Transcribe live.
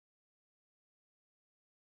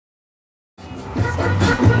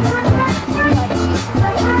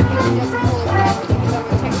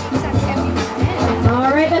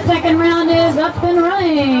Alright, the second round is up and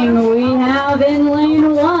running. We have in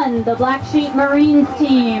lane 1, the Black Sheep Marines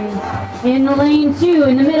team. In lane 2,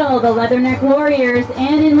 in the middle, the Leatherneck Warriors.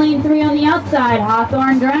 And in lane 3 on the outside,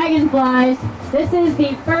 Hawthorne Dragonflies. This is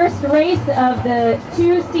the first race of the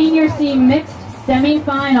 2 Senior C Mixed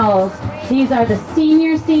semifinals. These are the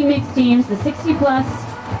Senior C Mixed teams, the 60-plus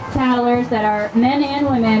paddlers that are men and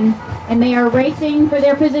women, and they are racing for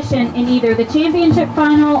their position in either the championship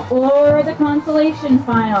final or the consolation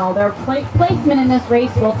final. Their placement in this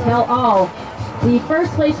race will tell all. The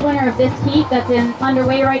first place winner of this heat that's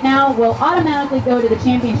underway right now will automatically go to the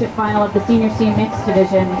championship final of the Senior C Mixed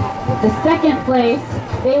division. The second place,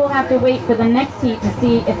 they will have to wait for the next heat to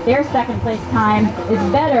see if their second place time is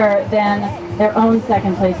better than their own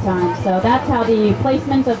second place time. So that's how the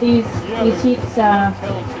placements of these heats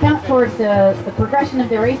count towards the progression of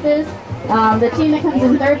the races. The team that comes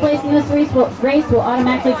in third place in this race will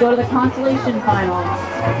automatically go to the consolation final.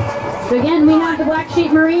 So again, we have the Black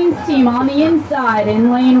Sheep Marines team on the inside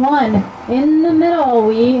in lane 1. In the middle,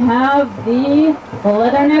 we have the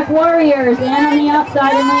Leatherneck Warriors, and on the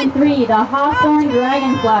outside in lane 3, the Hawthorne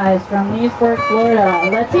Dragonflies from Leesburg, Florida.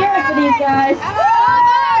 Let's hear it for these guys.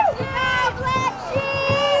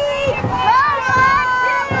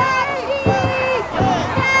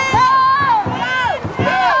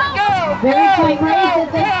 Very tight race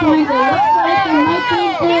at this point. It looks like there might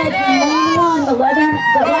be an edge in lane 1. The Black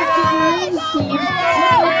Sheep Marines team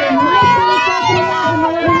looks like they might be taking it out from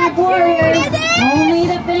the Leatherneck Warriors. Only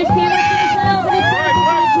the finish canvas themselves. It's first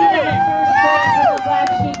place with the Black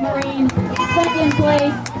Sheep Marines. Second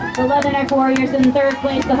place, the Leatherneck Warriors. In third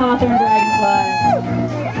place, the Hawthorne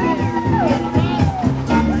Dragonflies.